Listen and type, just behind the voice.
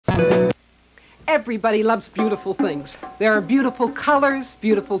Everybody loves beautiful things. There are beautiful colors,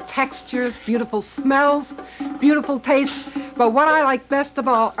 beautiful textures, beautiful smells, beautiful tastes, but what I like best of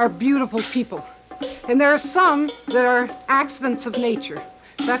all are beautiful people. And there are some that are accidents of nature.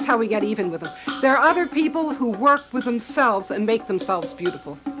 That's how we get even with them. There are other people who work with themselves and make themselves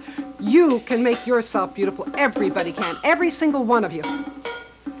beautiful. You can make yourself beautiful. Everybody can. Every single one of you.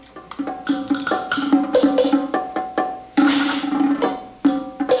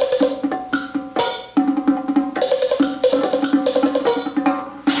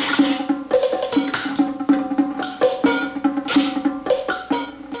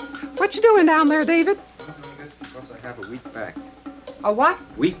 What you doing down there, David? I guess because I have a weak back. A what?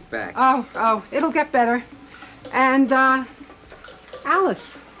 Weak back. Oh, it'll get better. And,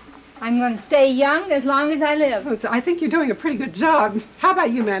 Alice. I'm going to stay young as long as I live. I think you're doing a pretty good job. How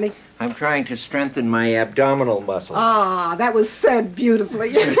about you, Manny? I'm trying to strengthen my abdominal muscles. Ah, that was said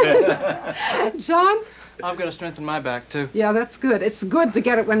beautifully. John? I'm going to strengthen my back, too. Yeah, that's good. It's good to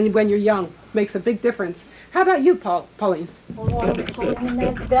get it when you're young. Makes a big difference. How about you, Pauline? Oh, in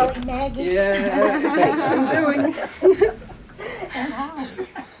that belly, Maggie. Yeah, thanks for doing.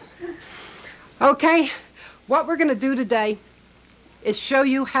 Okay, what we're going to do today is show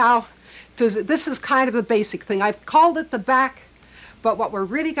you how to, this is kind of the basic thing. I've called it the back, but what we're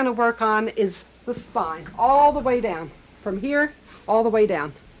really going to work on is the spine, all the way down, from here all the way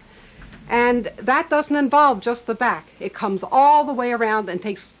down. And that doesn't involve just the back. It comes all the way around and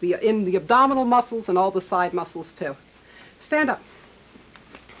takes in the abdominal muscles and all the side muscles too. Stand up.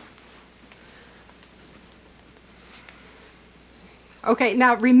 Okay,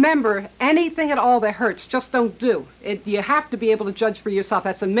 now remember, anything at all that hurts, just don't do. You have to be able to judge for yourself.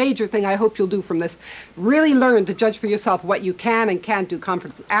 That's a major thing I hope you'll do from this. Really learn to judge for yourself what you can and can't do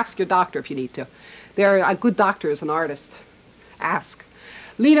comfortably. Ask your doctor if you need to. There are good doctors and artists. Ask.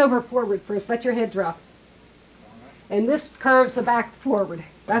 Lean over forward first. Let your head drop. And this curves the back forward.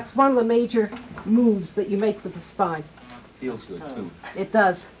 That's one of the major moves that you make with the spine. Feels good, too. It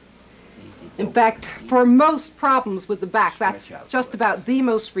does. In fact, for most problems with the back, that's just about the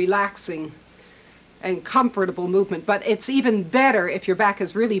most relaxing and comfortable movement. But it's even better if your back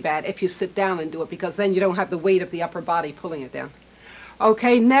is really bad if you sit down and do it, because then you don't have the weight of the upper body pulling it down.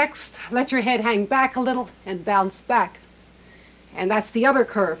 Okay, next, let your head hang back a little and bounce back. And that's the other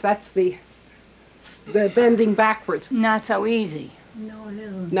curve. That's the bending backwards. Not so easy. No, it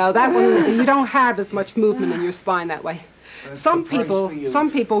isn't. No, that one, you don't have as much movement in your spine that way. Some people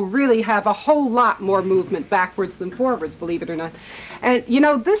really have a whole lot more movement backwards than forwards, believe it or not. And, you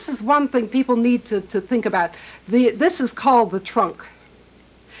know, this is one thing people need to think about. This is called the trunk.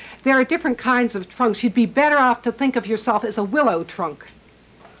 There are different kinds of trunks. You'd be better off to think of yourself as a willow trunk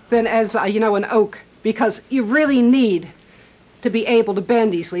than as, you know, an oak, because you really need to be able to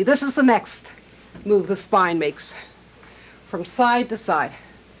bend easily. This is the next move the spine makes, from side to side.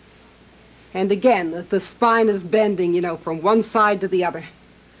 And again, the spine is bending, you know, from one side to the other.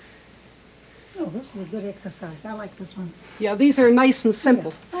 Oh, this is a good exercise. I like this one. Yeah, these are nice and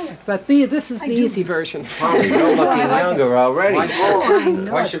simple, but this is the easy version. Well, you're looking younger already.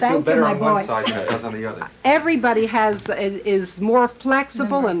 Why should it feel better on one side than it does on the other? Everybody is more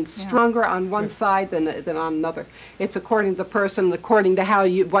flexible and stronger on one side than on another. It's according to the person, according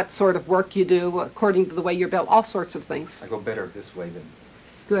to what sort of work you do, according to the way you're built, all sorts of things. I go better this way than...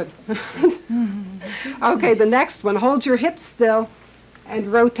 Good. Okay, the next one. Hold your hips still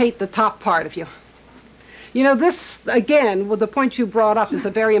and rotate the top part of you. You know, this, again, with the point you brought up, is a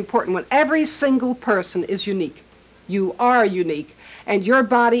very important one. Every single person is unique. You are unique. And your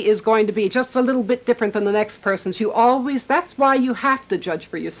body is going to be just a little bit different than the next person's. That's why you have to judge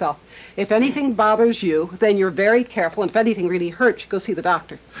for yourself. If anything bothers you, then you're very careful. And if anything really hurts, you go see the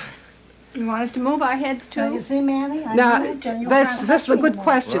doctor. You want us to move our heads too? You see, Manny? Now, this is a good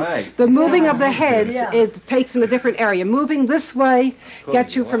question. Right. The moving of the heads, it takes in a different area. Moving this way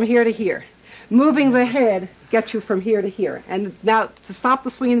gets you from here to here. Moving the head gets you from here to here. And now, to stop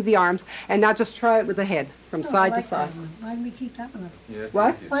the swinging of the arms, and now just try it with the head, from side to side. Why didn't we keep that one up? Yeah, it's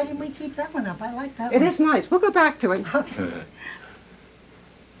What? easier. Why didn't we keep that one up? I like that It one. is nice. We'll go back to it.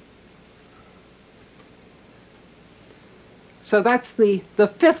 So that's the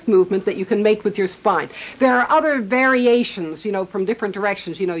fifth movement that you can make with your spine. There are other variations, you know, from different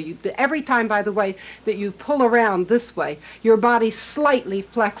directions. You know, every time, by the way, that you pull around this way, your body slightly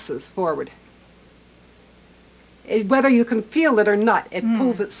flexes forward. Whether you can feel it or not, it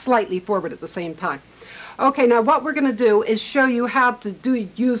pulls it slightly forward at the same time. Okay, now what we're going to do is show you how to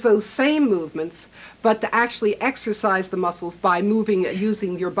use those same movements, but to actually exercise the muscles by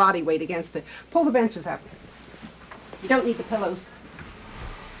using your body weight against it. Pull the benches out. You don't need the pillows.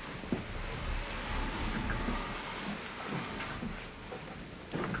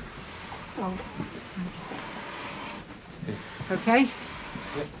 Oh. Okay?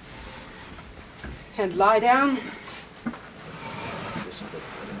 And lie down.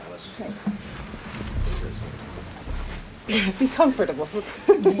 Be comfortable.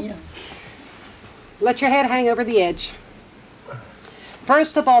 Yeah. Let your head hang over the edge.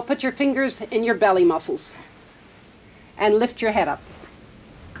 First of all, put your fingers in your belly muscles and lift your head up.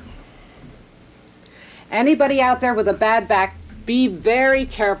 Anybody out there with a bad back, be very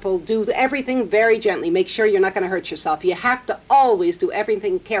careful. Do everything very gently. Make sure you're not going to hurt yourself. You have to always do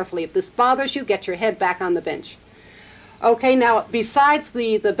everything carefully. If this bothers you, get your head back on the bench. Okay, now besides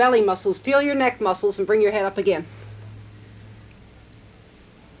the belly muscles, feel your neck muscles and bring your head up again.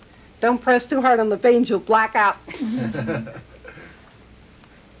 Don't press too hard on the veins, you'll black out.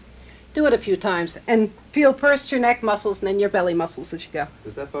 Do it a few times and feel first your neck muscles and then your belly muscles as you go.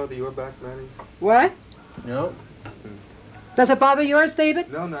 Does that bother your back, Maggie? What? No. Does it bother yours,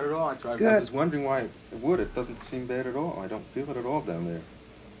 David? No, not at all. I was wondering why it would. It doesn't seem bad at all. I don't feel it at all down there.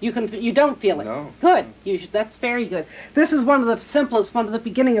 You don't feel it? No. Good. That's very good. This is one of the simplest, one of the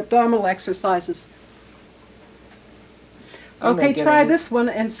beginning abdominal exercises. Okay, try this one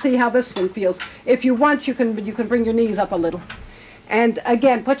and see how this one feels. If you want, you can bring your knees up a little. And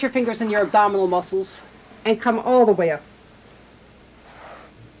again, put your fingers in your abdominal muscles and come all the way up.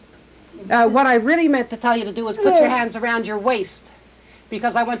 What I really meant to tell you to do is put your hands around your waist,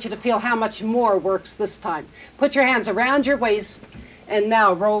 because I want you to feel how much more works this time. Put your hands around your waist and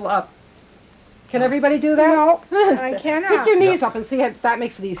now roll up. Can everybody do that? No, I cannot. Put your knees up and see if that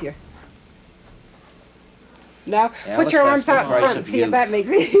makes it easier. Now, Alice, put your arms that's out the in price front. of See if youth. that makes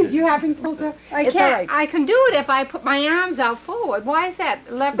it. You having pulled the? I It's can't. all right. I can do it if I put my arms out forward. Why is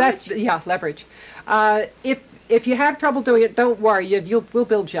that? Leverage? That's leverage. If you have trouble doing it, don't worry. We'll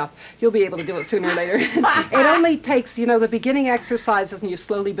build you up. You'll be able to do it sooner or later. It only takes, the beginning exercises, and you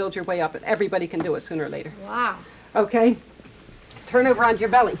slowly build your way up. And everybody can do it sooner or later. Wow. Okay. Turn over on your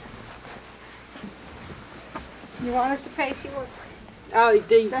belly. You want us to face you? Oh,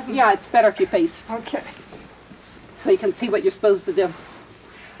 yeah, it's better if you face, Okay. so you can see what you're supposed to do.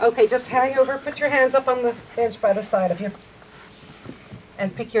 Okay, just hang over. Put your hands up on the bench by the side of you,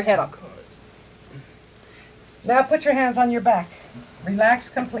 and pick your head up. Now put your hands on your back.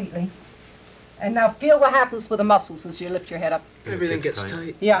 Relax completely. And now feel what happens with the muscles as you lift your head up. Everything gets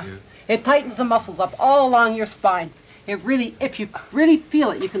tight. Yeah. It tightens the muscles up all along your spine. If you really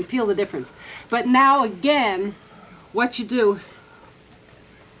feel it, you can feel the difference. But now again, what you do,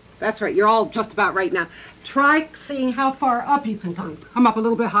 that's right, you're all just about right now. Try seeing how far up you can come. Come up a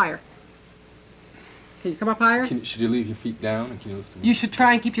little bit higher. Can you come up higher? Should you leave your feet down? And can you lift them? You should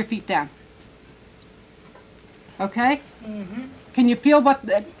try and keep your feet down. Okay? Mm-hmm. Can you feel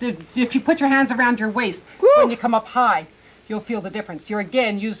if you put your hands around your waist, when you come up high, you'll feel the difference. You're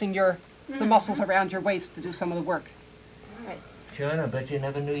again using the muscles around your waist to do some of the work. Right. John, I bet you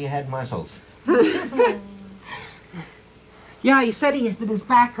never knew you had muscles. Yeah, he said that his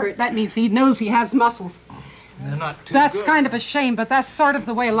back hurt. That means he knows he has muscles. They're not too That's good. kind of a shame, but that's sort of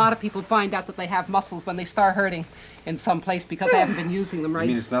the way a lot of people find out that they have muscles when they start hurting in some place because they haven't been using them right. You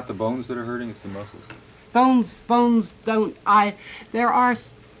mean it's not the bones that are hurting, it's the muscles? Bones don't,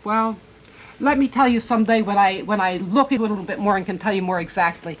 well, let me tell you someday when I look into it a little bit more and can tell you more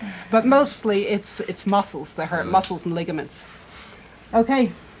exactly. But mostly it's muscles that hurt, muscles and ligaments.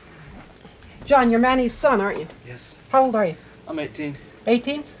 Okay. John, you're Manny's son, aren't you? Yes. How old are you? I'm 18.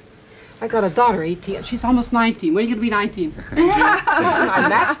 18? I got a daughter, 18. She's almost 19. When are you going to be 19? I'm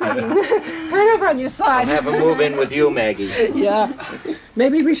matchmaking. Turn over on your I'll side. have a move in with you, Maggie. Yeah.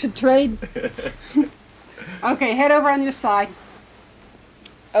 Maybe we should trade. Okay, head over on your side.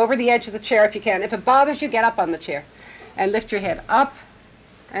 Over the edge of the chair if you can. If it bothers you, get up on the chair. And lift your head up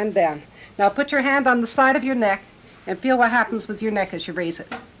and down. Now put your hand on the side of your neck and feel what happens with your neck as you raise it.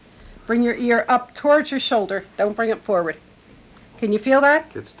 Bring your ear up towards your shoulder. Don't bring it forward. Can you feel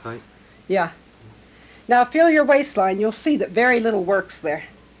that? Gets tight. Yeah. Now feel your waistline. You'll see that very little works there.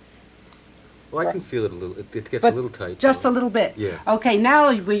 Well, I can feel it a little. It gets But a little tight. just a little bit. Yeah. Okay, now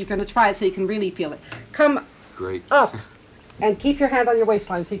you're going to try it so you can really feel it. Come Great. up and keep your hand on your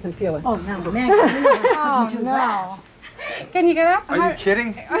waistline so you can feel it. Oh, now, Maggie, Oh, no. Can you get up? Are you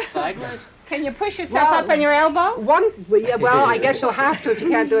kidding? Sideways? Can you push yourself Well, up on your elbow? Well, I guess you'll have to if you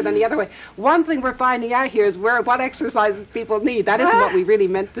can't do it any other way. One thing we're finding out here is what exercises people need. That isn't what we really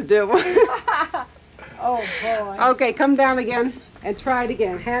meant to do. Oh, boy. Okay, come down again and try it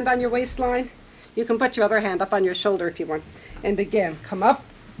again. Hand on your waistline. You can put your other hand up on your shoulder if you want. And again, come up.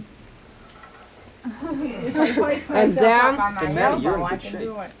 And down. Hey, Maddie, you're in good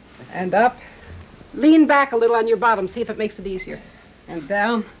shape. And up. Lean back a little on your bottom. See if it makes it easier. And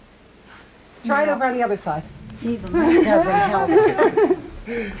down. Try it over on the other side. Even that doesn't help.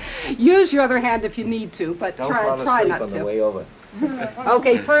 Use your other hand if you need to, but Don't fall try asleep not on the to. way over.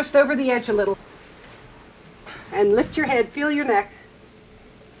 Okay, first over the edge a little. And lift your head, feel your neck.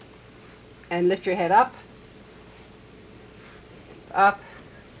 And lift your head up. Up.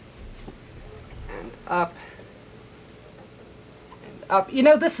 And up. And up. You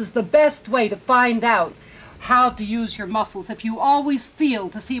know, this is the best way to find out how to use your muscles. If you always feel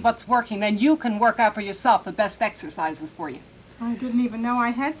to see what's working, then you can work out for yourself the best exercises for you. I didn't even know I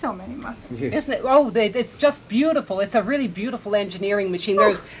had so many muscles. Isn't it? Oh, it's just beautiful. It's a really beautiful engineering machine.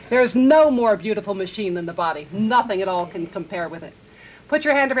 There's no more beautiful machine than the body. Nothing at all can compare with it. Put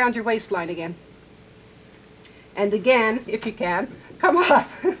your hand around your waistline again. And again, if you can, come up.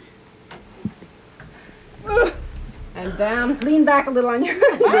 And down. Lean back a little on your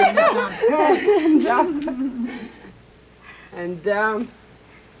and up. And down.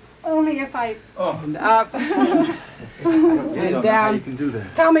 Only if I... And up. And down. You can do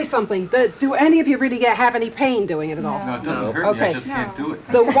that. Tell me something. Do any of you really have any pain doing it at all? No, it doesn't hurt me. Okay. I just can't do it.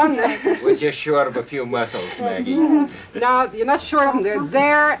 The one... We're just short of a few muscles, Maggie. No, you're not sure of them. They're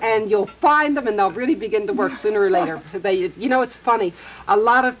there, and you'll find them, and they'll really begin to work sooner or later. You know, it's funny. A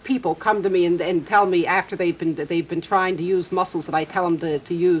lot of people come to me and tell me after they've been trying to use muscles that I tell them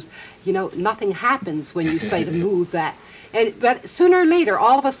to use. You know, nothing happens when you say to move that. But sooner or later,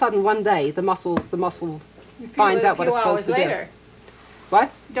 all of a sudden, one day, the muscle finds out what it's supposed to do.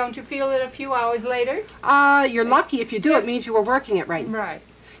 What? Don't you feel it a few hours later? You're lucky if you do. It means you were working it right. Right.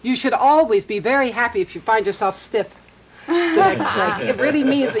 You should always be very happy if you find yourself stiff the next day. It really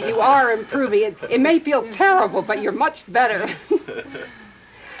means that you are improving. It may feel terrible, but you're much better.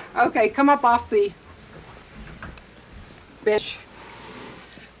 Okay, come up off the bench.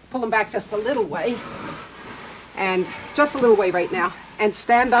 Pull them back just a little way. And just a little way right now. And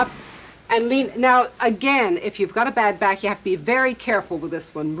stand up and lean. Now, again, if you've got a bad back, you have to be very careful with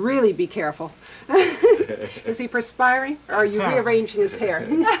this one. Really be careful. Is he perspiring? Or are you rearranging his hair?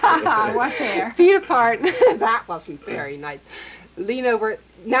 What hair? Feet apart. That wasn't very nice. Lean over.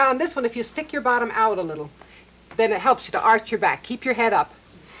 Now on this one, if you stick your bottom out a little, then it helps you to arch your back. Keep your head up.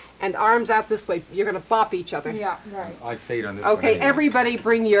 And arms out this way. You're going to bop each other. Yeah, right. I fade on this one. Okay, anyway. everybody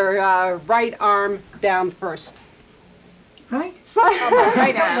bring your right arm down first. Right?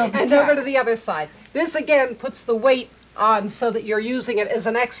 Right on. And over to the other side. This again puts the weight on so that you're using it as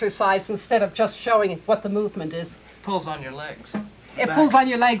an exercise instead of just showing what the movement is. Pulls on your legs. It pulls on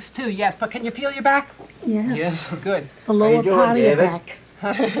your legs too, yes, but can you feel your back? Yes. Yes. Good. The lower doing, part of your David? back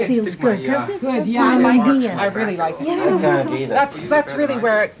feels good, doesn't it? Good, yeah, I like it. I really like it. I can't either. That's really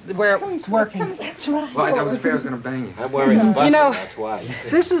where it's working. That's right. Well, I was afraid I was going to bang you. I'm wearing a bustle, know- that's why.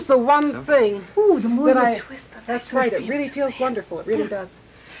 This is the one thing Ooh, the more that you twist the that's better right, it really feels wonderful, it really does.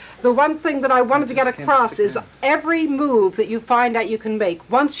 The one thing that I wanted to get across is every move that you find out you can make,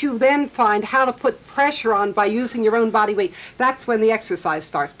 once you then find how to put pressure on by using your own body weight, that's when the exercise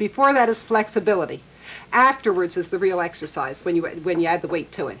starts. Before that is flexibility. Afterwards is the real exercise, when you add the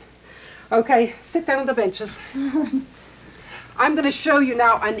weight to it. Okay, sit down on the benches. I'm going to show you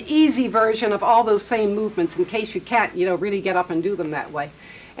now an easy version of all those same movements in case you can't, really get up and do them that way.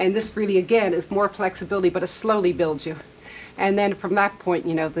 And this really, again, is more flexibility, but it slowly builds you. And then from that point,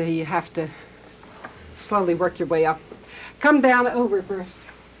 you have to slowly work your way up. Come down over first.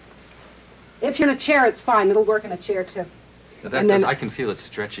 If you're in a chair, it's fine. It'll work in a chair, too. That does, I can feel it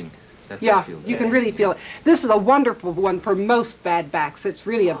stretching. That Yeah, does feel you good. can really feel it. This is a wonderful one for most bad backs. It's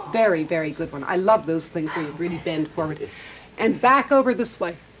really a very, very good one. I love those things where you really bend forward. And back over this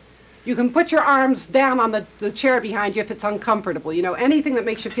way. You can put your arms down on the chair behind you if it's uncomfortable. Anything that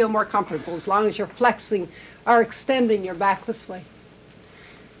makes you feel more comfortable, as long as you're flexing or extending your back this way.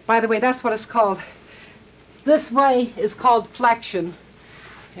 By the way, that's what it's called. This way is called flexion,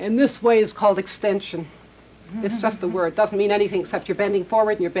 and this way is called extension. It's just a word. It doesn't mean anything except you're bending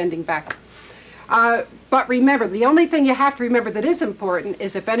forward and you're bending back. But remember, the only thing you have to remember that is important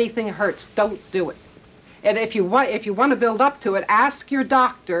is if anything hurts, don't do it. And if you want to build up to it, ask your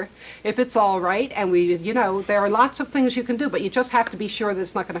doctor if it's all right. And there are lots of things you can do, but you just have to be sure that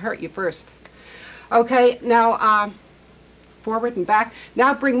it's not going to hurt you first. Okay, now forward and back.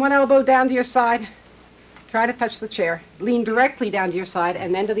 Now bring one elbow down to your side. Try to touch the chair. Lean directly down to your side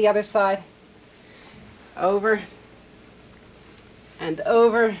and then to the other side. Over and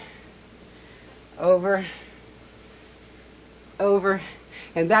over, over, over.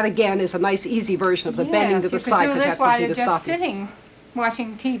 And that again is a nice easy version of the bending to the side because you have something to stop you. Sitting,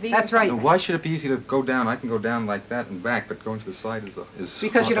 watching TV. That's right. Now, why should it be easy to go down? I can go down like that and back, but going to the side is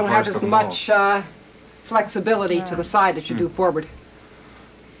Because you the don't have hardest as of them all. much flexibility to the side as you do forward.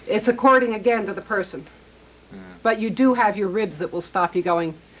 It's according again to the person. But you do have your ribs that will stop you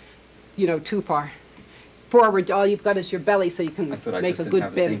going, you know, too far. Forward, all you've got is your belly, so you can make a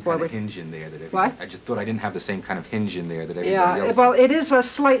good bend forward. Hinge in there that What? I just thought I didn't have the same kind of hinge in there that everybody else. Yeah, well, it is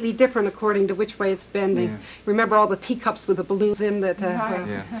slightly different according to which way it's bending. Yeah. Remember all the teacups with the balloons in that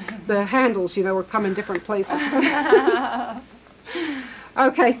Yeah. the handles, you know, will come in different places.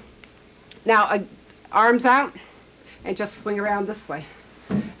 Okay, now arms out and just swing around this way.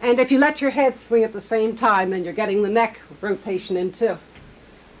 And if you let your head swing at the same time, then you're getting the neck rotation in too.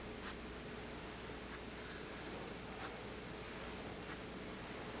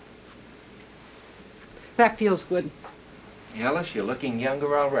 That feels good. Alice, you're looking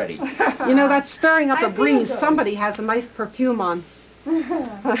younger already. You know, that's stirring up I a feel breeze. good. Somebody has a nice perfume on.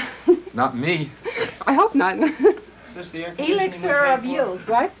 It's not me. I hope not. Is this the air conditioning Elixir of youth.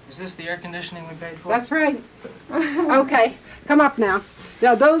 What? Is this the air conditioning we paid for? That's right. Okay, come up now.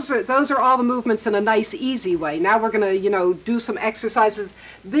 Now those are all the movements in a nice, easy way. Now we're going to, you know, do some exercises.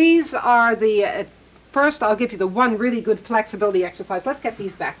 These are the, first I'll give you the one really good flexibility exercise. Let's get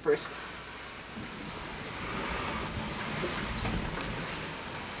these back first.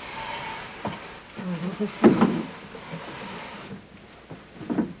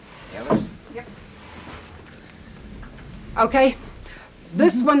 Alice? Okay,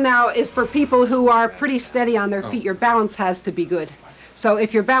 this one now is for people who are pretty steady on their feet. Your balance has to be good. So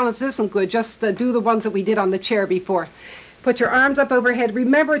if your balance isn't good, just do the ones that we did on the chair before. Put your arms up overhead.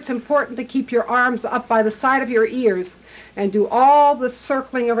 Remember, it's important to keep your arms up by the side of your ears and do all the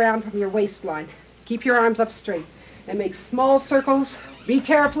circling around from your waistline. Keep your arms up straight and make small circles. Be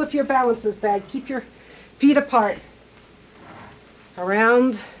careful if your balance is bad. Keep your feet apart.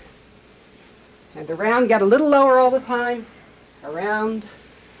 Around and around. Get a little lower all the time. Around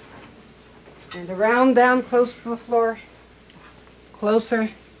and around, down close to the floor. Closer.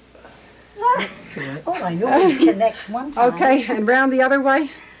 Oh, I know we connect one time. Okay, and round the other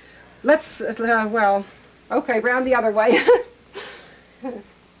way. Let's, well, okay, round the other way.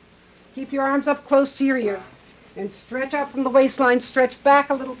 Keep your arms up close to your ears. And stretch out from the waistline, stretch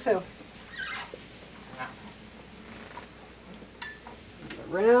back a little too.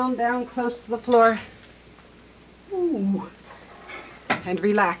 Round, down close to the floor. Ooh. And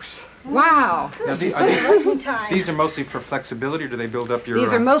relax. Wow. Now, One time. these are mostly for flexibility, or do they build up your...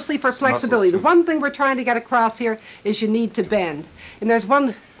 These are mostly for flexibility. The too? one thing we're trying to get across here is you need to bend. And there's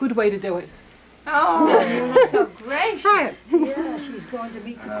one good way to do it. Oh, so gracious. Try it. Yeah, she's going to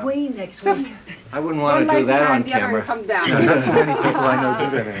meet the Queen next week. I wouldn't One want to leg do that on behind the other and camera. come down. Not too many people I know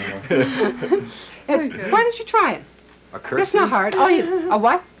do that anymore. And why don't you try it? A curtsy? It's not hard. Oh, a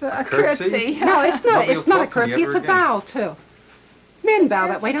what? A curtsy? curtsy. No, it's not. Nobody It's will not a talk to me curtsy. It's ever a again. bow too. Men bow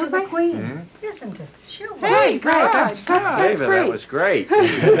that way, To don't the they? Queen, isn't it? Sure. Hey, right. That's David, that great. was great.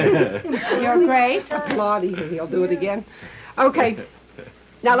 Your Grace. Applaud. He'll do it again. Okay.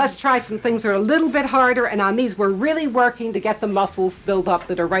 Now let's try some things that are a little bit harder, and on these we're really working to get the muscles built up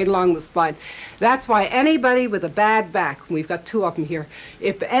that are right along the spine. That's why anybody with a bad back, we've got two of them here,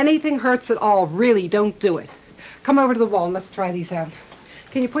 if anything hurts at all, really don't do it. Come over to the wall and let's try these out.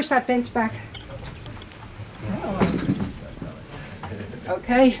 Can you push that bench back?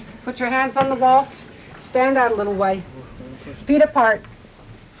 Okay, put your hands on the wall, stand out a little way, feet apart.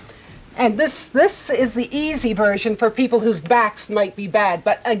 And this is the easy version for people whose backs might be bad.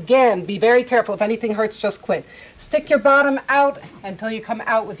 But again, be very careful. If anything hurts, just quit. Stick your bottom out until you come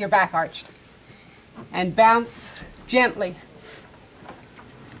out with your back arched. And bounce gently.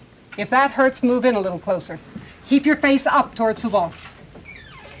 If that hurts, move in a little closer. Keep your face up towards the wall.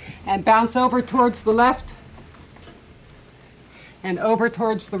 And bounce over towards the left. And over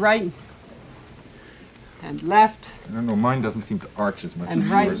towards the right. And left. I don't know, mine doesn't seem to arch as much And as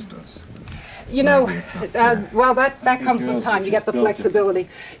right. yours does. You know, Maybe it's not fair. well, that comes with time. You get the flexibility.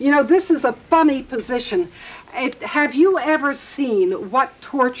 You know, this is a funny position. Have you ever seen what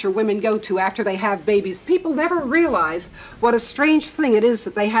torture women go to after they have babies? People never realize what a strange thing it is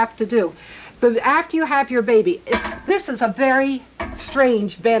that they have to do. After you have your baby, this is a very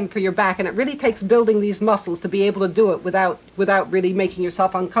strange bend for your back, and it really takes building these muscles to be able to do it without really making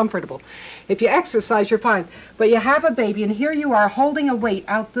yourself uncomfortable. If you exercise, you're fine. But you have a baby, and here you are holding a weight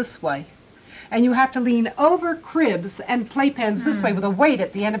out this way. And you have to lean over cribs and playpens this way with a weight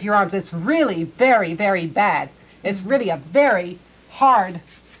at the end of your arms. It's really very, very bad. It's really a very hard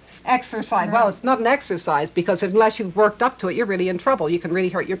exercise. Well, it's not an exercise because unless you've worked up to it, you're really in trouble. You can really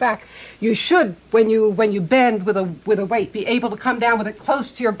hurt your back. You should, when you bend with a weight, be able to come down with it close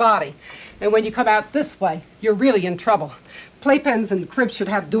to your body. And when you come out this way, you're really in trouble. Playpens and cribs should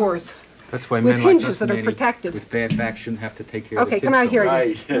have doors. That's why with men like hinges us, that are Manny, protective. with bad back shouldn't have to take care of the Okay, kids. come out so here much.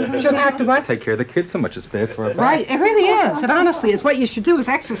 again. Shouldn't have to what? Take care of the kids so much. It's bad for our back. Right, it really is. It honestly is. What you should do is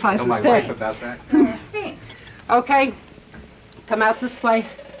exercise Tell my wife instead. about that. Okay, come out this way.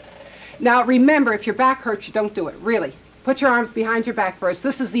 Now remember, if your back hurts, you don't do it, really. Put your arms behind your back first.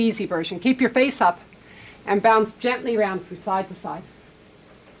 This is the easy version. Keep your face up and bounce gently around from side to side.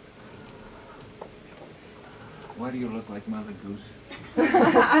 Why do you look like Mother Goose?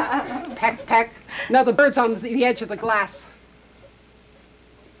 Peck, peck. No, the bird's on the edge of the glass.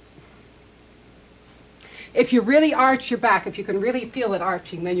 If you really arch your back, if you can really feel it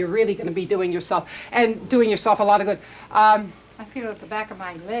arching, then you're really going to be doing yourself a lot of good. I feel it at the back of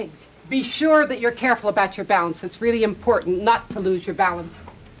my legs. Be sure that you're careful about your balance. It's really important not to lose your balance.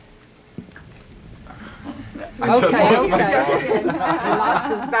 I just lost my balance. He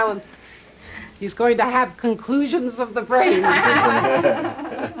lost his balance. He's going to have conclusions of the brain.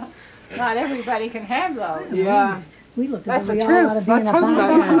 Not everybody can have those. Yeah. We look That's at the we all ought to truth. be in Let's a hope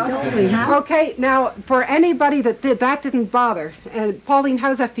bond, don't we, huh? Okay, now for anybody that didn't bother, and Pauline, how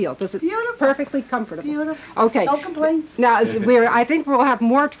does that feel? Does it Beautiful. perfectly comfortable? Beautiful. Okay. No complaints. Now, I think we'll have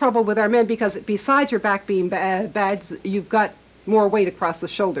more trouble with our men because besides your back being bad, you've got more weight across the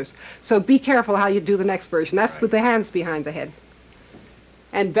shoulders. So be careful how you do the next version. That's with the hands behind the head.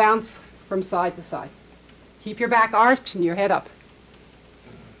 And bounce from side to side. Keep your back arched and your head up.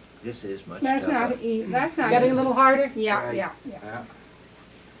 This is much That's tougher. not easy. That's not Getting a easy. little harder? Yeah.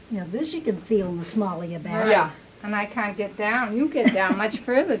 Now this you can feel in the small of your back. Yeah. And I can't get down. You get down much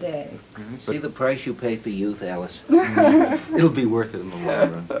further, Dave. See the price you pay for youth, Alice? It'll be worth it in the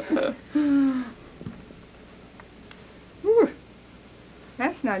long run.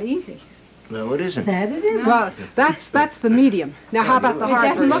 That's not easy. No, it isn't. That it is. Well, that's the medium. Now, how about the It hard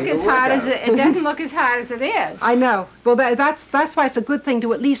doesn't version? look as hard as it doesn't look as hard as it is. I know. Well, that's why it's a good thing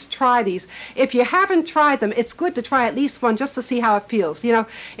to at least try these. If you haven't tried them, it's good to try at least one just to see how it feels. You know,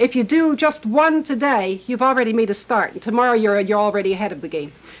 if you do just one today, you've already made a start. And tomorrow you're already ahead of the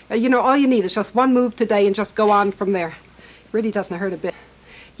game. You know, all you need is just one move today and just go on from there. It really doesn't hurt a bit.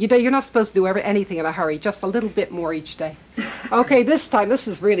 You're not supposed to do anything in a hurry, just a little bit more each day. Okay, this time, this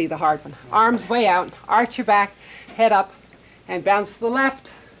is really the hard one. Arms way out, arch your back, head up, and bounce to the left.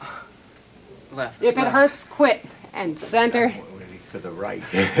 Left. If it hurts, quit. And center, For the right.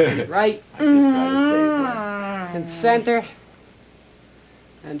 right, and center,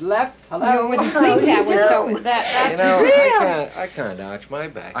 and left. You Hello. wouldn't think that was so. You That's know, real. I can't arch my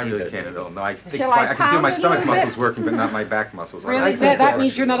back. I really either. can't at all. No, I think Shall I I can feel my pound it a stomach little muscles working, but not my back muscles. Really? That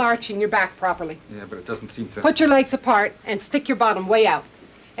means you're not arching your back properly. Yeah, but it doesn't seem to. Put your legs apart and stick your bottom way out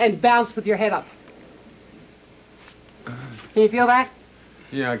and bounce with your head up. Can you feel that?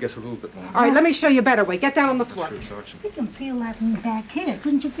 Yeah, I guess a little bit more. All right, let me show you a better way. Get down on the floor. Sure, it's arching. You can feel that in the back here.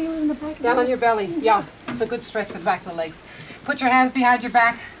 Couldn't you feel it in the back of Down the on your belly. Yeah, it's a good stretch for the back of the legs. Put your hands behind your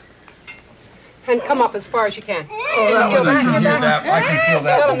back and come up as far as you can. I can hear that. I can feel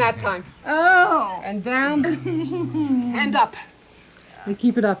Feel them that time. Oh. And down and up. And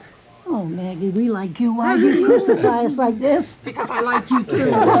keep it up. Oh, Maggie, we like you. Why you crucify us like this? Because I like you too.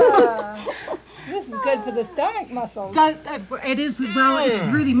 This is good for the stomach muscles. It is, well, it's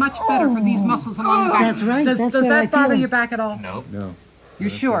really much better for these muscles along the back. That's right. Does That's that where I bother feel your back at all? No. No. You're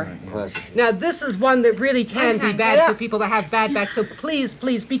sure? Pleasure. Now, this is one that really can be can't bad get for up. people that have bad backs, so please,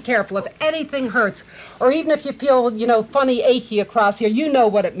 please be careful. If anything hurts, or even if you feel, you know, funny, achy across here, you know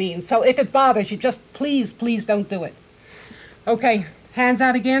what it means. So if it bothers you, just please, please don't do it. Okay, hands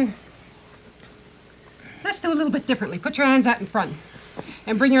out again. Let's do a little bit differently. Put your hands out in front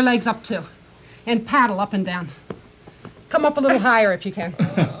and bring your legs up too. And paddle up and down. Come up a little higher if you can.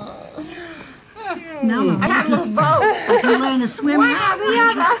 Now I'm I can move both. I can learn to swim. One or the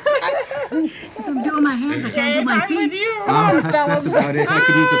other. I'm doing my hands. I can't do my I'm with feet. you. That's about it. I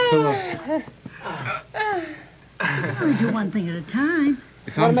could use a pillow. I only do one thing at a time.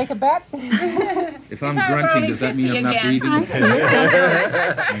 If Want to I'm, make a bet? if I'm grunting, does that mean I'm not 50 breathing?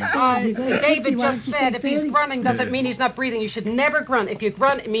 David just said if he's grunting doesn't mean he's not breathing. You should never grunt. If you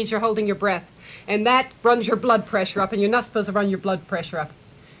grunt, it means you're holding your breath. And that runs your blood pressure up, and you're not supposed to run your blood pressure up.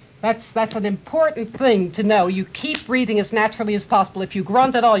 That's an important thing to know. You keep breathing as naturally as possible. If you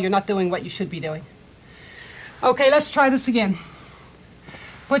grunt at all, you're not doing what you should be doing. Okay, let's try this again.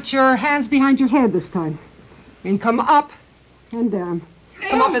 Put your hands behind your head this time. And come up and down.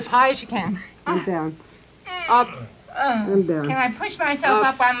 Come up as high as you can. And down. Up and down. Can I push myself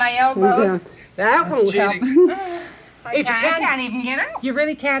up on my And elbows? down. That won't help. I If you can't even get out. You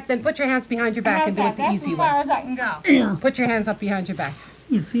really can't, then put your hands behind your back and do it the That's easy as far way. as I can go. Yeah. Put your hands up behind your back.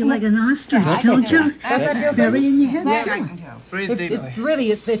 You feel like an ostrich, I don't can do you? it. Does that feel good? Burying your head That I down. can do. Breathe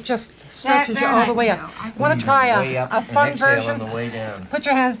deeply. It just stretches you that all I the way can up. do. I can Want to try Way up a and fun exhale on version? the way down. Put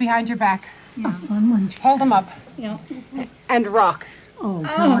your hands behind your back. Yeah, fun one. Hold them up. Yeah. And rock. Oh,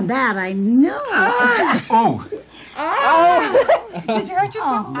 come on, that I know. Oh! Did you hurt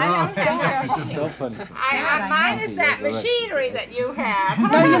yourself? I don't have It's just no fun. mine is that machinery that you have.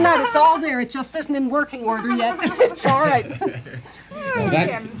 No, you're not. It's all there. It just isn't in working order yet. It's all right.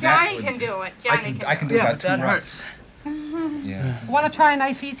 Johnny can do it. Johnny I can do Yeah, about but two that reps. hurts. Yeah. Want to try a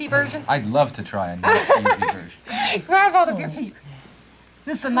nice easy version? I'd love to try a nice easy version. Grab hold of your feet.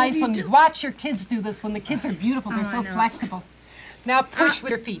 This is a nice one. Watch your kids do this when the kids are beautiful. They're so flexible. Now push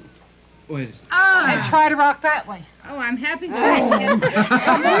with your feet. Wait a second. And try to rock that way. Oh, I'm happy that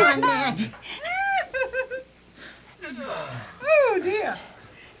Come on, Maggie. Oh, dear.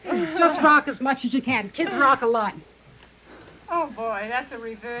 Just rock as much as you can. Kids rock a lot. Oh, boy, that's a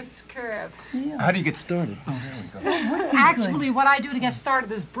reverse curve. How do you get started? Oh, there we go. Actually, what I do to get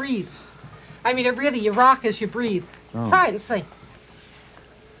started is breathe. I mean, you rock as you breathe. Try it and see.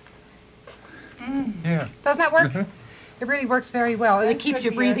 Yeah. Doesn't that work? It really works very well, and it That's keeps good you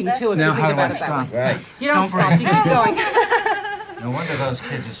to breathing hear. too if Now you think how do I about it that stop? way. Right. You don't stop, you keep going. No wonder those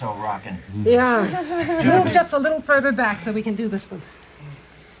kids are so rocking. Yeah. Move just a little further back so we can do this one.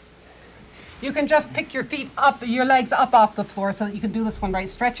 You can just pick your feet up, your legs up off the floor so that you can do this one right.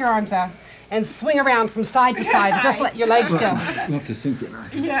 Stretch your arms out and swing around from side to side. Just let your legs go. We'll have to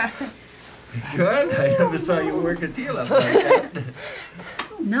synchronize. Yeah. Good. I never saw you work a deal up like that.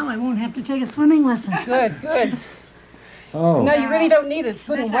 Now I won't have to take a swimming lesson. Good, good. Oh. No, you really don't need it. It's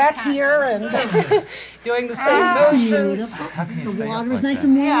good and wet here and doing the same motions. Beautiful. The water is nice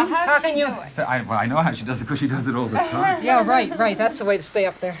and warm. Yeah, How can you? I know how she does it because she does it all the time. Yeah, right. That's the way to stay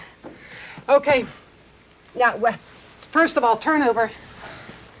up there. Okay. Now, first of all, turn over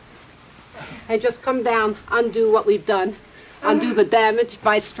and just come down, undo what we've done, undo the damage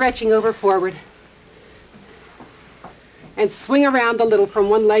by stretching over forward. And swing around a little from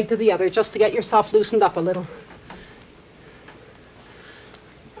one leg to the other just to get yourself loosened up a little.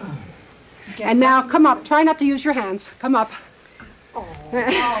 And now come up. Try not to use your hands. Come up. Oh,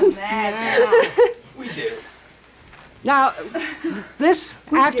 man. We did. Now, this,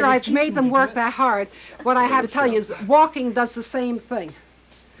 after I've made them work that hard, what I have to tell you is walking does the same thing.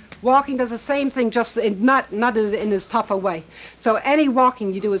 Walking does the same thing, just not in as tough a way. So any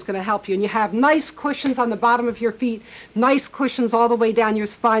walking you do is going to help you. And you have nice cushions on the bottom of your feet, nice cushions all the way down your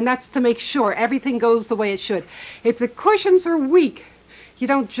spine. That's to make sure everything goes the way it should. If the cushions are weak, you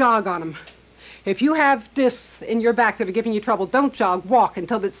don't jog on them. If you have discs in your back that are giving you trouble, don't jog. Walk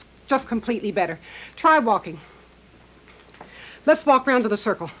until it's just completely better. Try walking. Let's walk around to the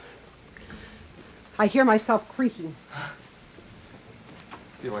circle. I hear myself creaking. I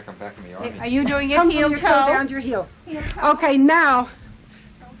feel like I'm back in the army. Are you doing it Come heel from your toe toe? down to your heel. Okay, now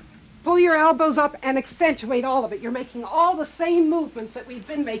pull your elbows up and accentuate all of it. You're making all the same movements that we've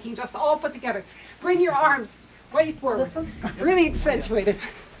been making, just all put together. Bring your arms way forward. Really accentuate it.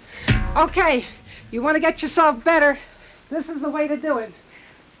 Okay, you want to get yourself better, this is the way to do it.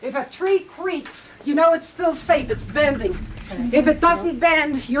 If a tree creaks, you know it's still safe, it's bending. If it doesn't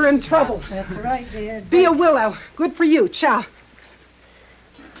bend, you're in trouble. That's right, Dad. Be a willow. Good for you. Ciao.